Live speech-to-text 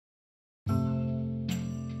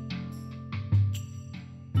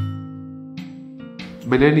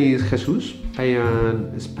My name is Jesus. I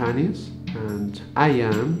am Spanish and I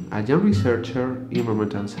am a young researcher in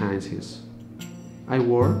environmental sciences. I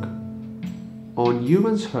work on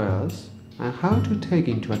urban soils and how to take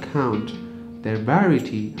into account their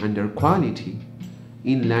variety and their quality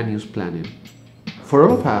in land use planning. For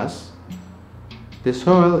all of us, the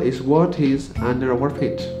soil is what is under our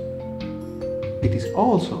feet. It is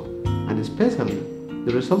also, and especially,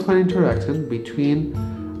 the result of an interaction between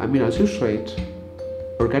a mineral substrate,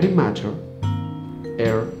 organic matter,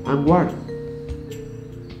 air and water.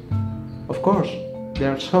 Of course,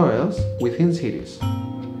 there are soils within cities.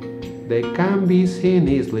 They can be seen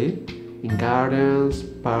easily in gardens,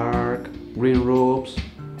 parks, green roofs,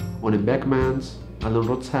 on embankments, along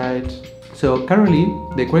roadsides. So currently,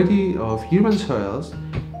 the quality of urban soils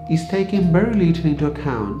is taken very little into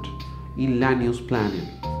account in land use planning.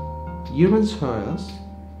 Urban soils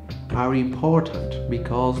are important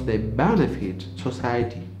because they benefit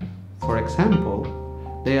society. For example,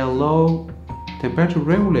 they allow temperature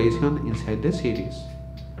regulation inside the cities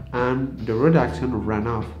and the reduction of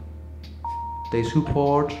runoff. They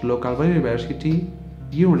support local biodiversity,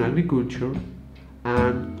 urban agriculture,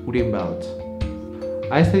 and green belts.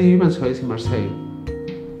 I study urban soils in Marseille,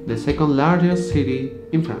 the second largest city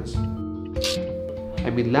in France.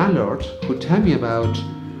 I meet landlords who tell me about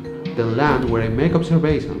the land where I make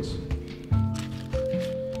observations.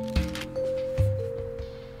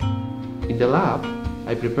 In the lab,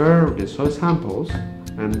 I prepare the soil samples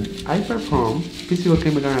and I perform physical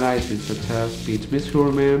chemical analysis such as pH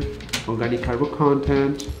measurement, organic carbon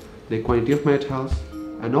content, the quantity of metals,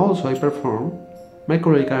 and also I perform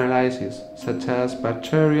microbiological analysis such as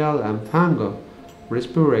bacterial and fungal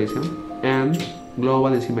respiration and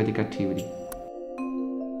global enzymatic activity.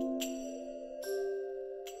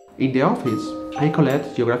 In the office, I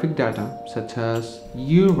collect geographic data such as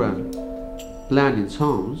urban planning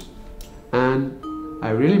zones and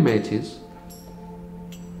aerial images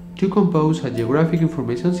to compose a geographic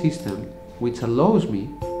information system which allows me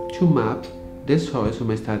to map the soils of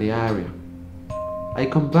my study area. I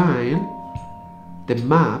combine the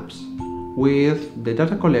maps with the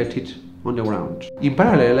data collected on the ground. In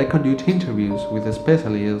parallel, I conduct interviews with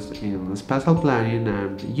specialists in spatial planning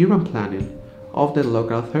and urban planning of the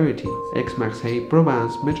local authority, Aix-Marseille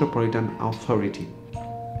Provence Metropolitan Authority.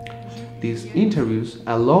 These interviews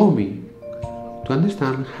allow me to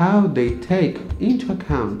understand how they take into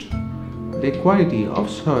account the quality of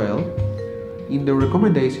soil in the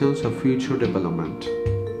recommendations of future development.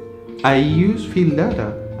 I use field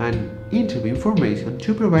data and interview information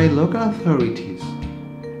to provide local authorities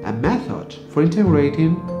a method for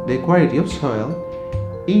integrating the quality of soil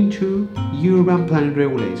into urban planning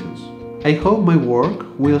regulations. I hope my work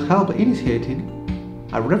will help initiating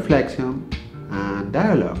a reflection and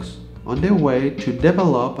dialogues on the way to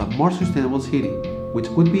develop a more sustainable city, which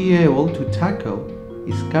would be able to tackle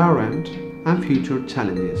its current and future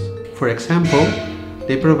challenges. For example,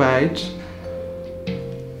 they provide...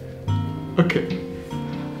 Ok.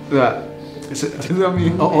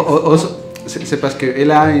 C'est parce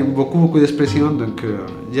qu'elle a beaucoup d'expressions, donc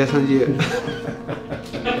j'essaie